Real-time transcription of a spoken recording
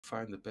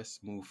find the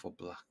best move for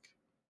black?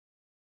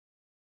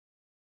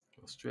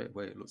 Well, straight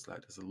away it looks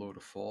like there's a load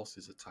of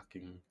forces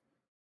attacking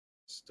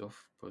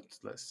stuff, but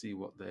let's see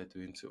what they're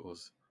doing to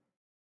us.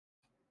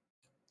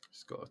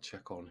 Just got to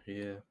check on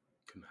here.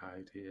 Can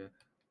hide here,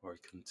 or he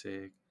can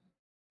take,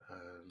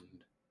 and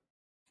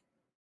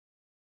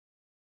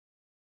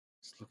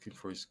he's looking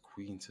for his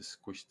queen to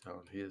squish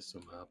down here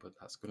somehow, but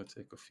that's going to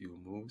take a few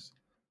moves.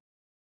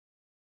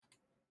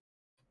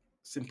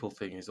 Simple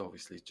thing is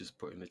obviously just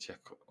putting a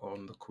check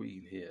on the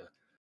queen here.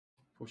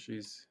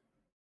 Pushes.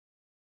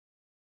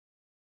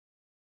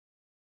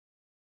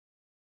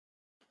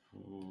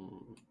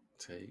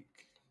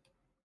 Take.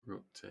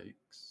 Rook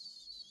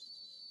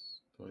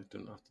takes. No, he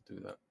doesn't have to do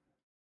that.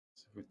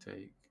 So if we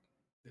take,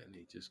 then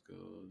he just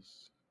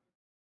goes.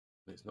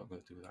 It's not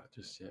going to do that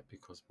just yet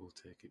because we'll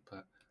take it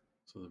back.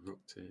 So the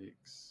rook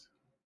takes.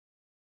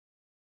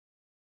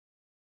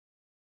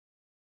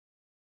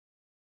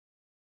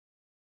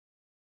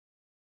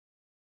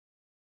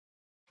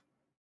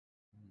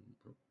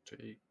 Rook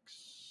takes.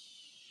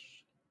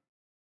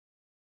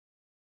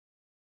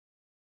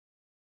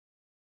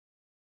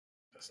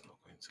 That's not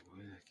going to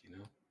work, you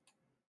know.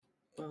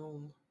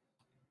 Boom.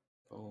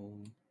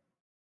 Boom.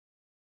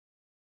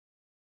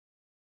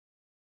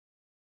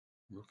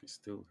 Rook is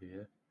still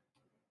here.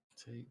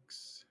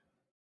 Takes.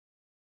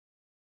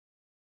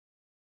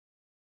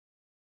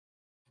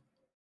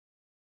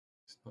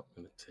 It's not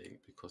going to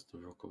take because the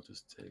rook will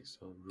just take.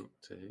 So rook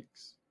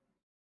takes.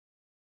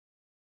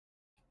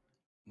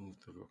 Move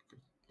the rook.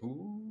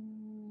 Ooh.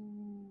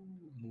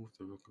 Move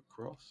the rook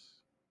across.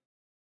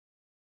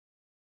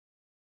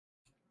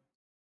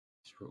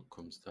 This rook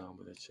comes down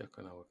with a check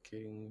on our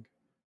king.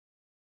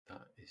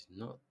 That is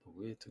not the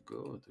way to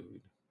go,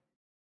 dude.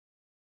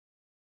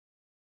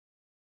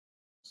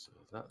 So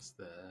that's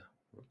there.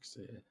 Rook's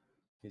here.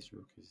 His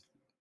rook is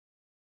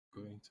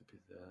going to be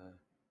there.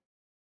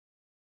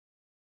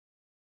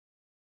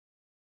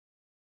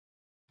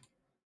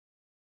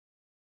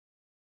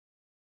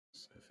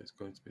 So if it's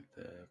going to be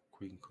there,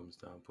 queen comes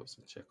down, puts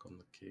a check on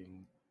the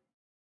king.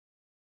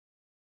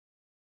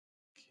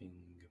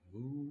 King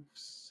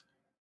moves.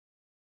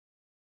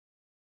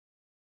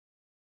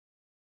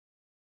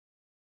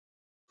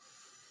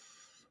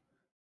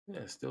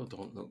 Yeah, still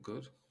don't look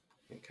good.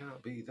 It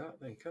can't be that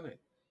then, can it?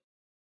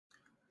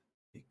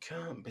 It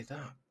can't be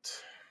that.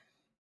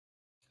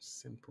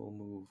 Simple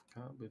move,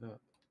 can't be that.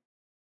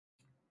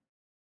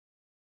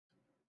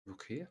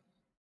 Rook here.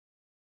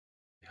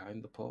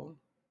 Behind the pawn.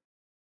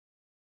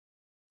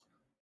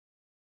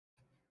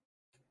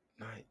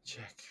 Knight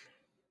check.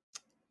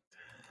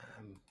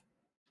 Damn.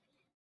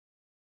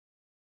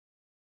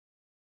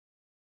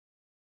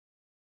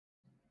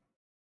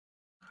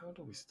 How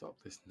do we stop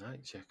this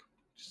knight check?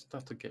 Just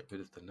have to get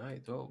rid of the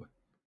knight, don't we?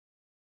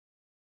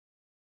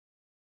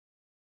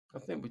 I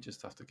think we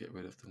just have to get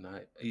rid of the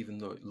knight, even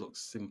though it looks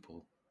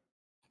simple.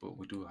 But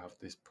we do have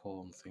this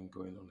pawn thing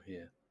going on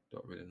here.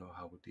 Don't really know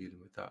how we're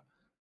dealing with that.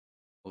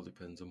 All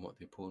depends on what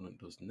the opponent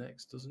does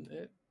next, doesn't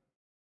it?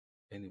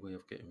 Any way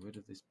of getting rid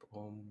of this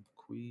pawn,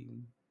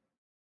 queen?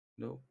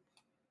 No.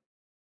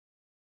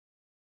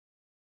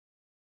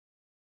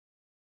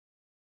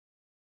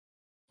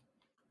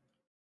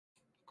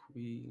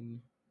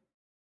 Queen.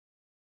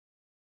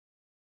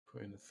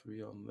 Putting a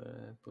 3 on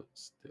there, but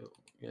still,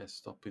 yeah,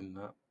 stopping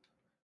that.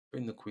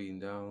 Bring the queen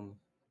down,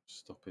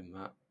 stopping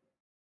that.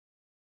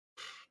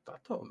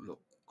 That don't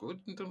look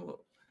good.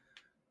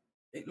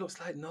 It looks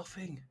like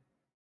nothing.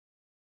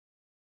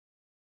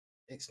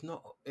 It's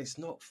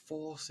not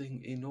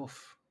forcing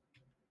enough.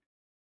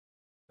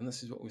 And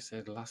this is what we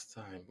said last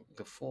time.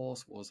 The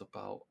force was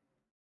about,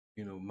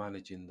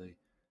 managing the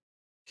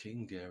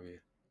king area.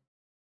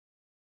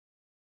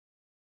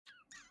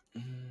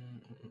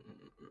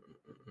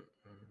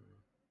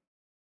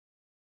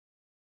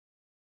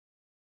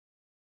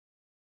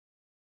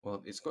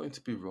 Well, it's going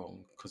to be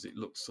wrong because it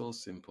looks so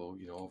simple,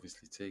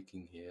 obviously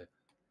taking here.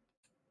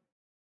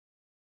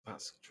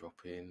 That's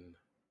dropping.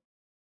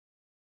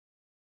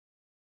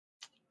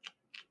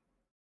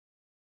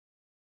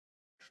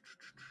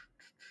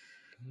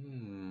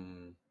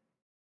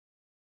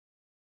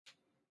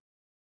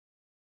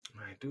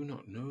 I do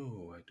not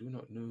know. I do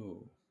not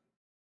know.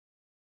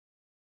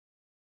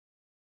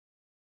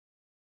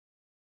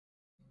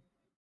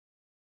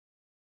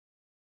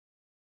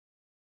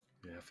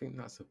 Yeah, I think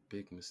that's a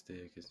big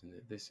mistake, isn't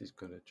it? This is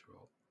going to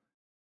drop.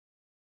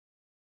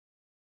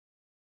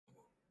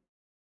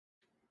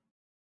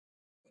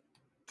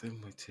 Then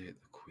we take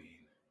the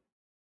queen.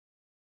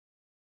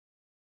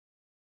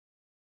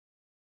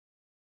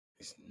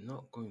 It's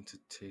not going to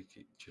take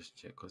it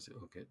just yet because it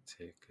will get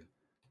taken.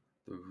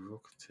 The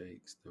rook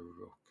takes the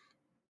rook.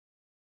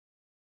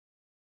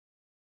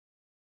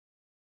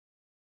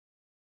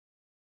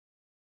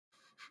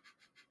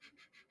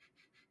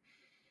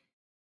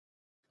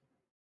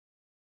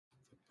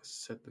 I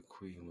said the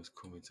queen was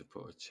coming to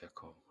put a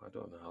check on. I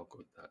don't know how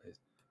good that is.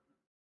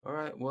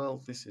 Alright,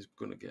 well, this is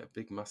going to get a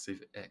big,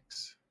 massive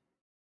X.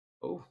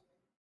 Oh.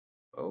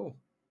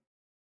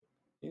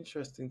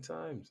 Interesting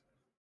times.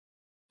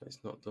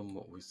 It's not done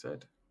what we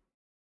said.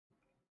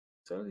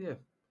 Tell you,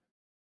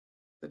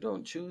 they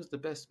don't choose the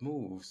best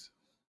moves,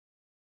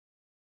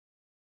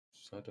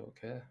 so I don't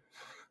care.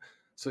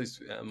 So it's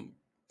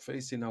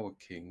facing our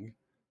king,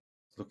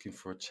 looking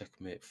for a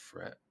checkmate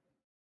threat.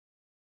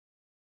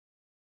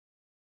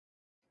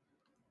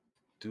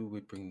 Do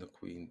we bring the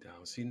queen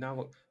down? See,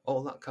 now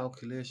all that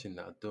calculation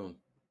that I've done,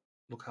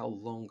 look how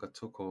long I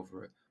took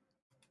over it.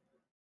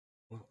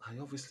 Well, I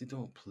obviously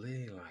don't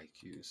play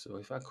like you, so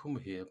if I come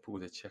here,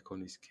 put a check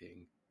on his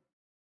king,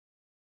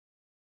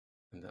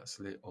 and that's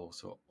lit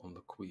also on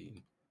the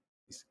queen,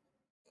 he's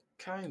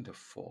kind of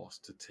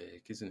forced to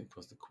take, isn't it?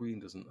 Because the queen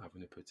doesn't have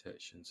any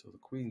protection, so the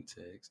queen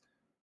takes,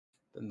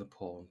 then the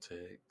pawn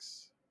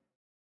takes.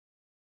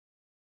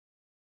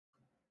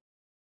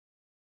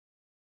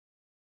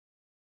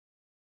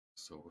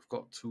 So we've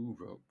got two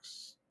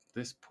rooks.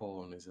 This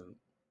pawn is a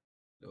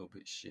little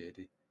bit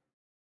shady.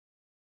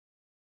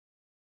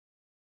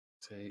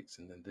 Takes,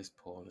 and then this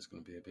pawn is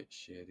going to be a bit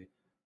shady.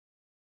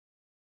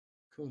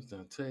 Comes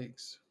down,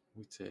 takes,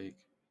 we take.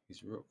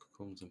 His rook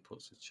comes and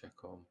puts a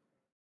check on.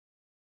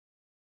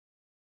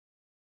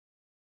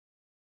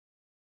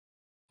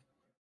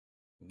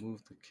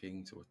 Move the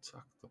king to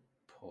attack the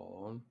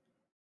pawn.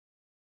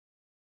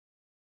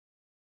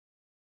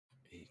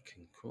 He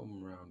can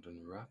come round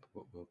and wrap,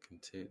 but we can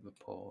take the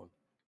pawn.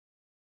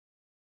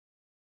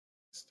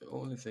 It's the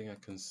only thing I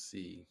can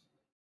see.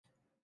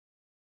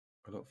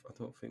 I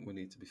don't think we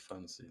need to be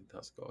fancy.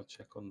 That's got a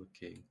check on the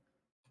king.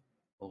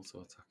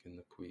 Also attacking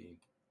the queen.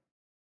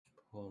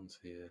 Pawns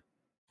here.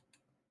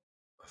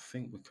 I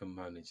think we can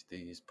manage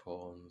these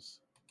pawns.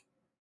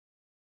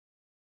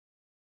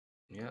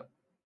 Yep.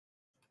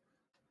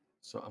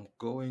 So I'm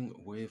going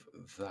with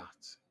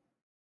that.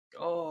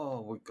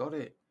 Oh, we got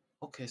it.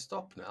 Okay,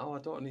 stop now. I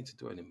don't need to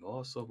do any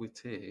more. So we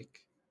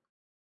take.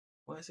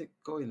 Why is it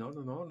going on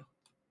and on?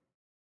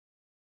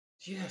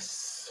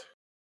 Yes.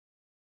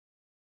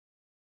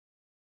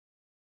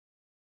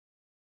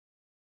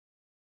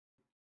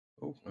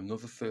 Oh,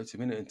 another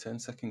 30-minute and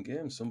 10-second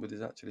game.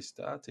 Somebody's actually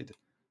started.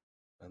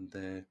 And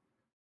they're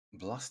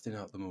blasting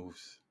out the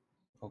moves.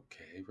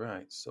 Okay,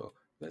 right. So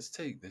let's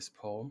take this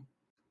pawn.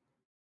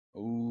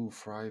 Oh,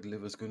 fried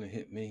liver's going to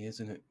hit me,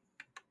 isn't it?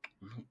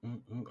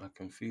 I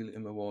can feel it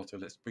in the water.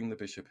 Let's bring the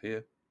bishop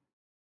here.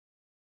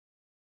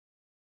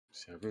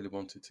 See, I really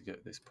wanted to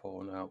get this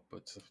pawn out,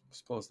 but I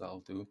suppose that'll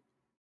do.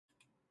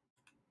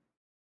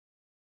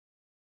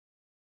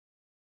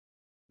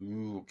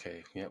 Ooh,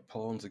 okay, yeah,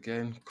 pawns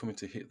again, coming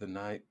to hit the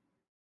knight.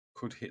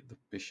 Could hit the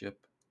bishop.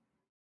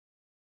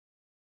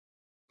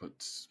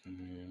 But,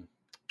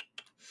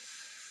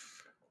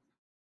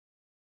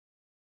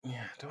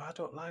 yeah, I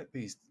don't like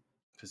these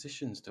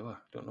positions, do I? I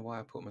don't know why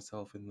I put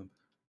myself in them.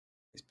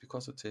 It's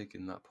because of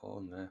taking that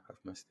pawn there. I've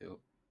messed it up.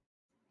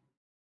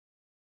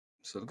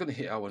 So they're going to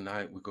hit our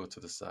knight. We go to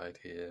the side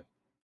here.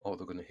 Or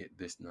they're going to hit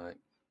this knight.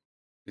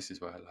 This is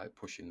why I like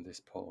pushing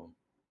this pawn.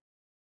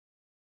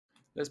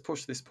 Let's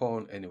push this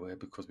pawn anyway,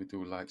 because we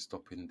do like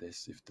stopping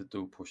this. If they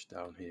do push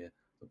down here,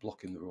 they're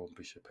blocking their own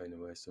bishop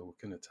anyway, so we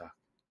can attack.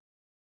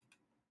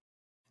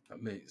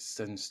 That makes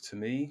sense to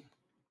me.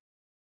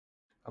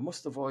 I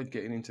must avoid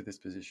getting into this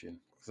position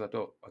because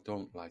I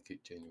don't like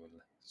it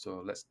genuinely.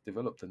 So let's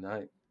develop the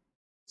knight.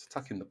 It's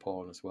attacking the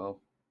pawn as well.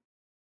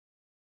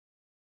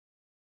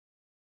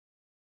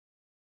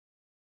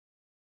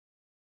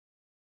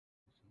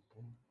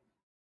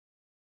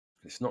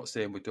 It's not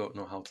saying we don't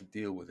know how to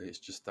deal with it. It's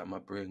just that my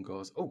brain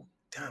goes, oh,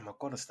 damn, I've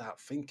got to start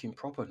thinking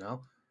proper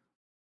now.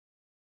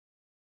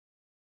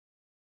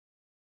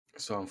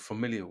 So I'm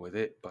familiar with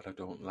it, but I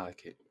don't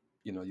like it.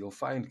 You know, you'll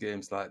find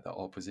games like that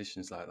or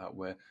positions like that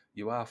where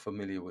you are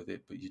familiar with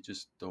it, but you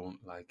just don't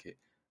like it.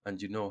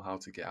 And you know how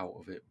to get out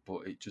of it,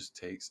 but it just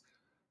takes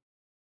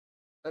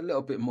a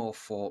little bit more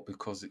thought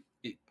because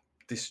it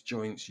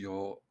disjoints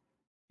your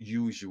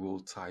usual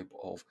type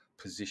of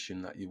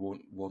position that you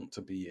won't want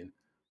to be in.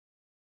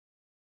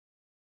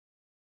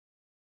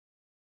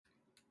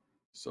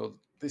 So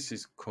this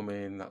is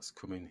coming, that's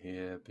coming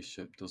here.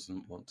 Bishop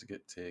doesn't want to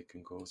get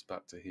taken, goes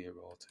back to here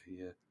or to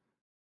here.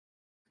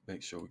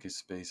 Make sure we give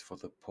space for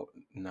the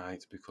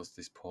knight because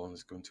this pawn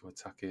is going to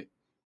attack it.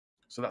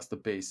 So that's the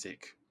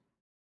basic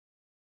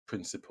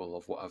principle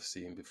of what I've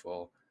seen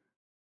before.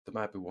 They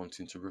might be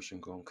wanting to rush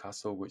and go on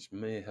castle, which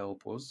may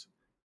help us.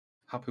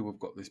 Happy we've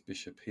got this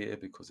bishop here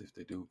because if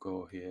they do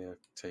go here,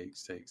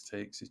 takes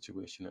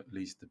situation, at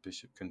least the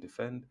bishop can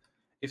defend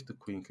if the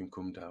queen can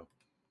come down.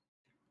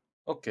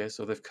 Okay,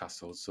 so they've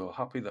castled. So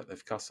happy that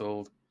they've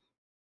castled.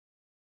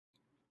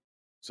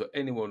 So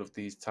any one of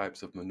these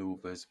types of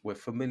maneuvers we're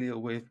familiar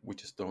with, we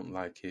just don't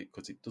like it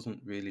because it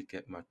doesn't really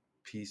get my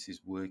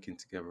pieces working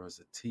together as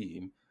a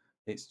team.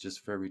 It's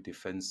just very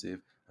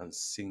defensive and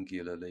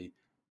singularly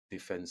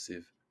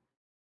defensive.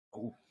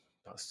 Oh,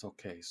 that's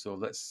okay. So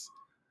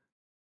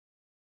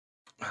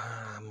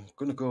I'm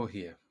going to go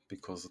here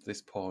because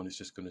this pawn is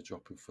just going to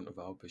drop in front of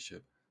our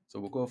bishop. So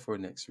we'll go for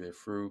an X-ray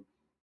through.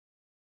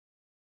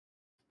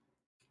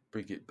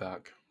 Bring it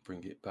back,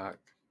 bring it back.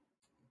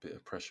 Bit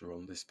of pressure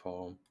on this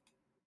pawn.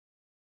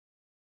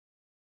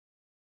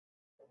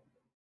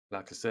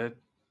 Like I said,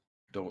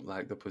 don't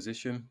like the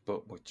position,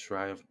 but we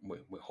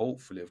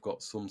hopefully have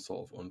got some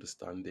sort of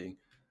understanding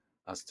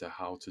as to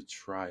how to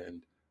try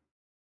and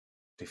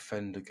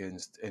defend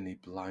against any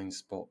blind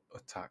spot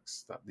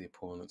attacks that the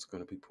opponent's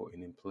going to be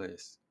putting in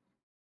place.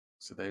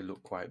 So they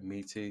look quite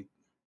meaty.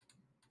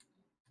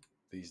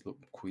 These look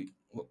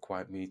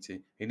quite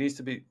meaty. He needs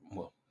to be,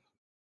 well,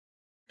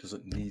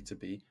 doesn't need to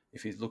be.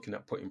 If he's looking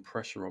at putting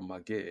pressure on my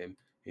game,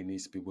 he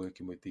needs to be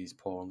working with these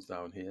pawns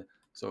down here.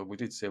 So we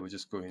did say we're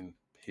just going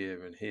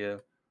here and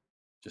here,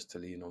 just to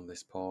lean on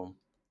this pawn.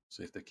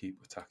 So if they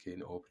keep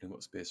attacking, opening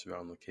up space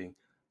around the king,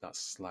 that's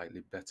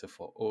slightly better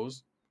for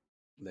us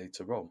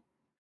later on.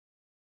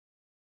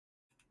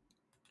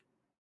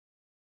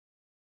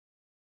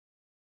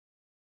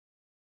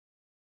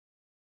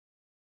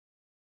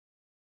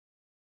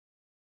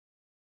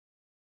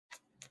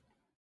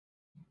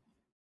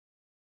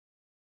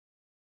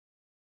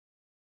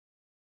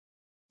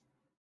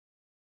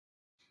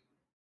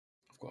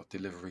 I've got a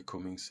delivery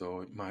coming,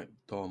 so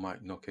door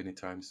might knock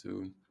anytime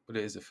soon. But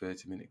it is a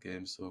 30-minute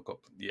game, so I've got,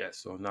 yeah,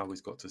 so now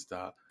he's got to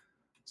start.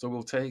 So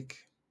we'll take,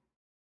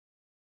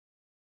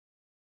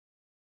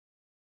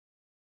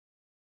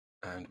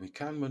 and we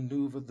can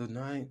maneuver the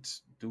knight.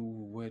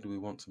 Where do we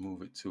want to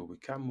move it to? We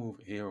can move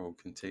it here, or we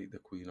can take the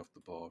queen off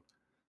the board.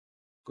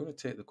 I'm going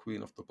to take the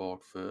queen off the board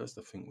first.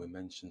 I think we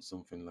mentioned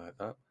something like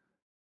that.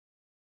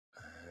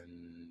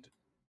 And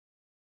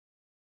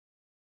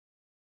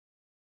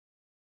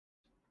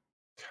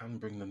can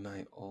bring the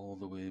knight all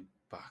the way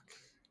back.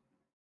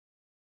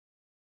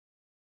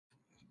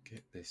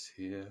 Get this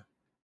here.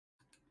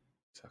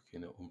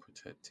 Attacking an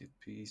unprotected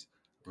piece.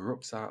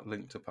 Rooks aren't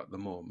linked up at the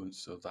moment,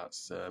 so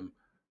that's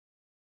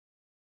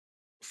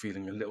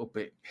feeling a little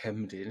bit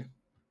hemmed in.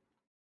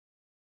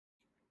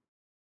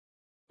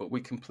 But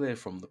we can play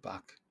from the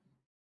back.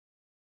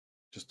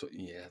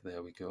 Yeah,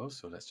 there we go.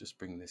 So let's just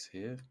bring this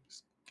here.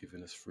 It's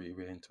giving us free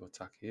rein to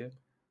attack here.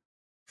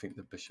 I think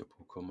the bishop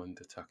will come and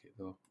attack it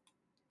though.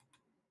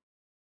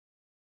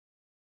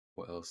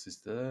 What else is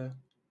there?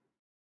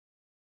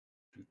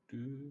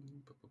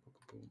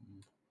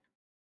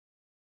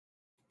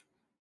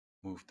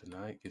 Move the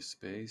knight, give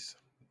space.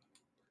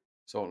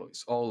 So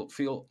it's all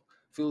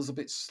feels a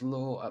bit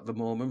slow at the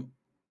moment,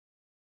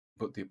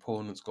 but the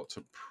opponent's got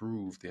to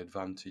prove the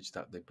advantage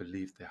that they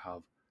believe they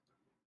have.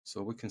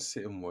 So we can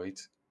sit and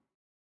wait,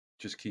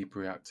 just keep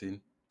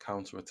reacting,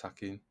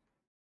 counter-attacking,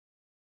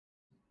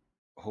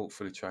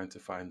 hopefully trying to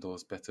find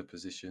those better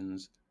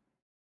positions.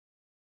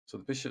 So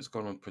the bishop's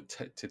gone and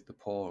protected the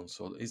pawn.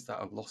 So is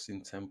that a loss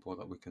in tempo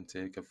that we can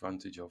take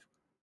advantage of?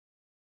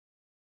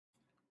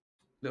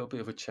 A little bit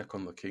of a check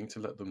on the king to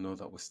let them know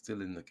that we're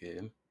still in the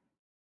game.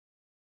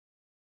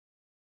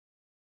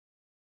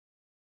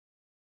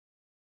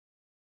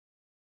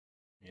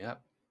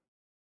 Yep.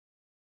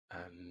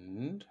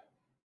 And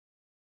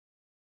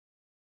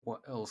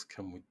what else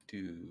can we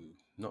do?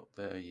 Not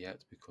there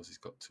yet because he's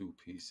got two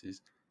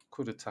pieces.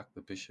 Could attack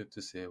the bishop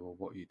to say, well,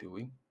 what are you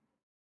doing?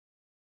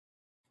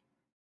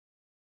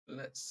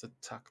 Let's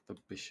attack the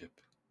bishop.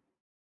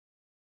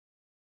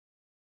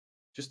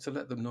 Just to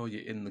let them know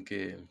you're in the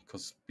game,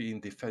 because being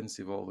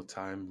defensive all the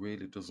time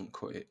really doesn't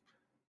cut it.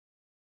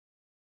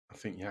 I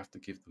think you have to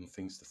give them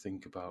things to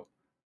think about,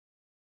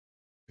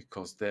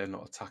 because they're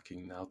not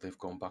attacking now. They've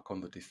gone back on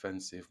the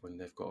defensive when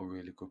they've got a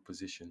really good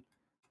position.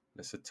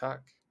 Let's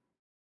attack.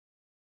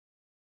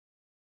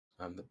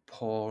 And the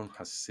pawn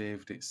has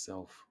saved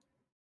itself.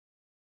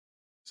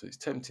 So it's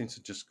tempting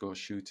to just go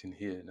shooting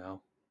here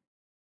now,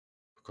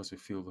 because we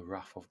feel the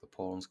wrath of the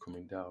pawns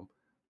coming down.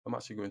 I'm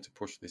actually going to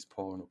push this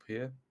pawn up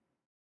here.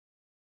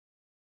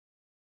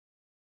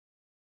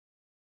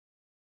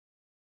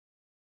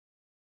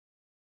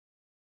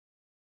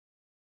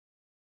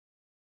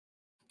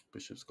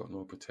 Bishop's got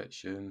no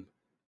protection.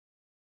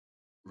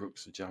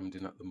 Rooks are jammed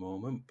in at the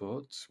moment,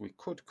 but we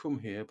could come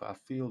here, but I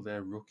feel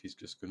their rook is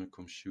just going to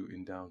come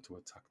shooting down to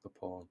attack the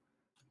pawn.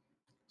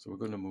 So we're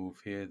going to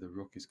move here. The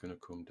rook is going to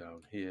come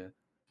down here.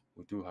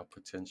 We do have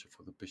potential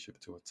for the bishop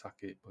to attack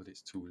it, but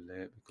it's too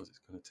late because it's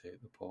going to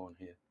take the pawn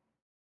here.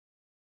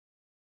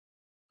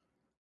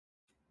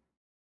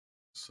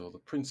 So the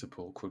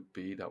principle could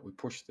be that we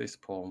push this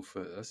pawn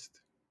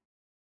first.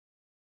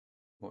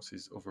 What's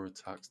his other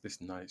attacks?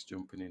 This knight's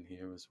jumping in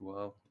here as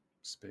well.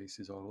 Space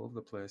is all over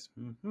the place.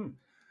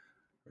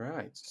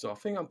 Right, so I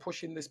think I'm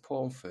pushing this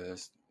pawn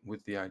first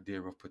with the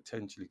idea of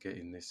potentially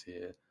getting this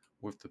here,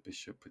 with the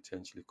bishop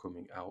potentially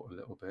coming out a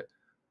little bit.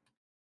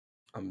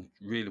 I'm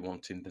really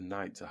wanting the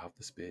knight to have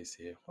the space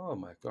here. Oh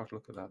my god,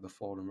 look at that, they're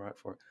falling right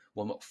for it.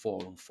 Well, not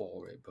fallen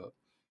for it, but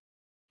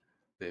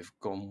they've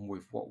gone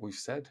with what we've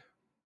said.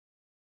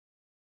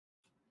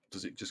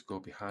 Does it just go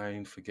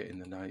behind, forgetting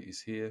the knight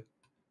is here?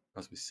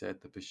 As we said,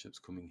 the bishop's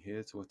coming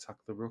here to attack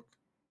the rook,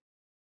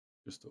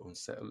 just to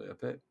unsettle it a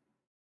bit.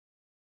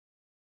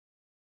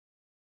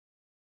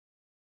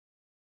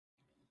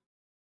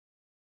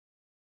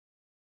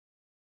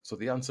 So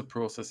the answer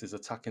process is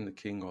attacking the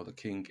king or the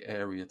king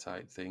area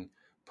type thing,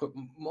 but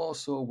more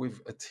so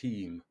with a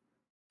team.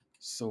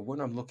 So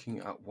when I'm looking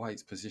at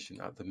White's position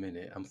at the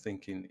minute, I'm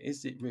thinking,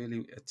 is it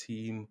really a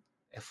team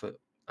effort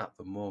at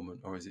the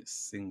moment, or is it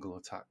single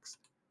attacks?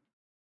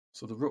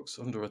 So the rook's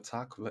under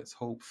attack. Let's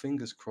hope,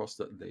 fingers crossed,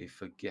 that they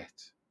forget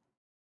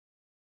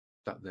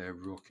that their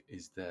rook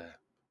is there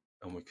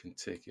and we can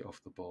take it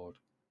off the board.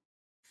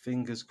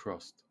 Fingers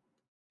crossed.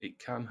 It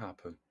can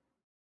happen.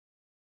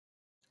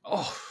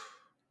 Oh!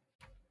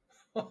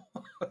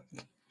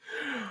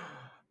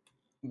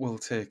 We'll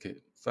take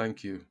it.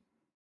 Thank you.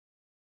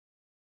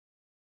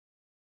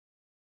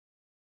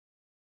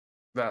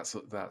 That's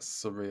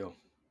surreal.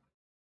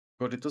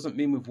 But it doesn't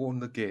mean we've won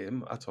the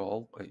game at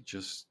all. It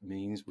just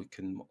means we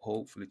can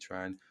hopefully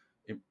try and...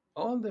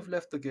 Oh, they've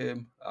left the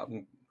game.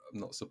 I'm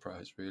not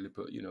surprised, really.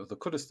 But, you know, they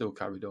could have still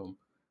carried on.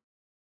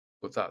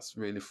 But that's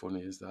really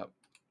funny, is that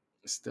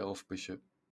stealth bishop.